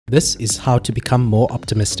This is how to become more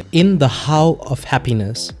optimistic. In The How of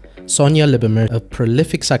Happiness, Sonja Lieberman, a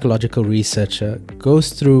prolific psychological researcher, goes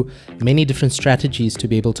through many different strategies to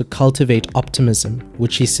be able to cultivate optimism,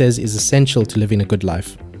 which she says is essential to living a good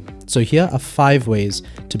life. So here are 5 ways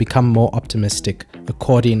to become more optimistic,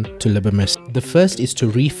 according to Lieberman. The first is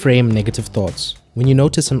to reframe negative thoughts. When you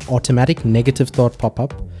notice an automatic negative thought pop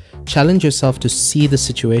up, challenge yourself to see the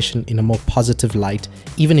situation in a more positive light,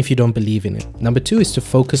 even if you don't believe in it. Number 2 is to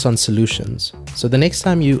focus on solutions. So the next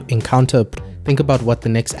time you encounter, think about what the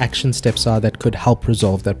next action steps are that could help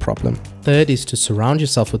resolve that problem. Third is to surround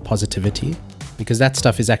yourself with positivity, because that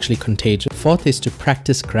stuff is actually contagious. Fourth is to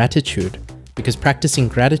practice gratitude, because practicing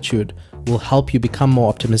gratitude will help you become more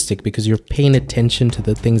optimistic because you're paying attention to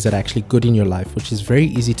the things that are actually good in your life, which is very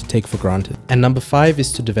easy to take for granted. And number 5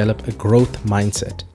 is to develop a growth mindset.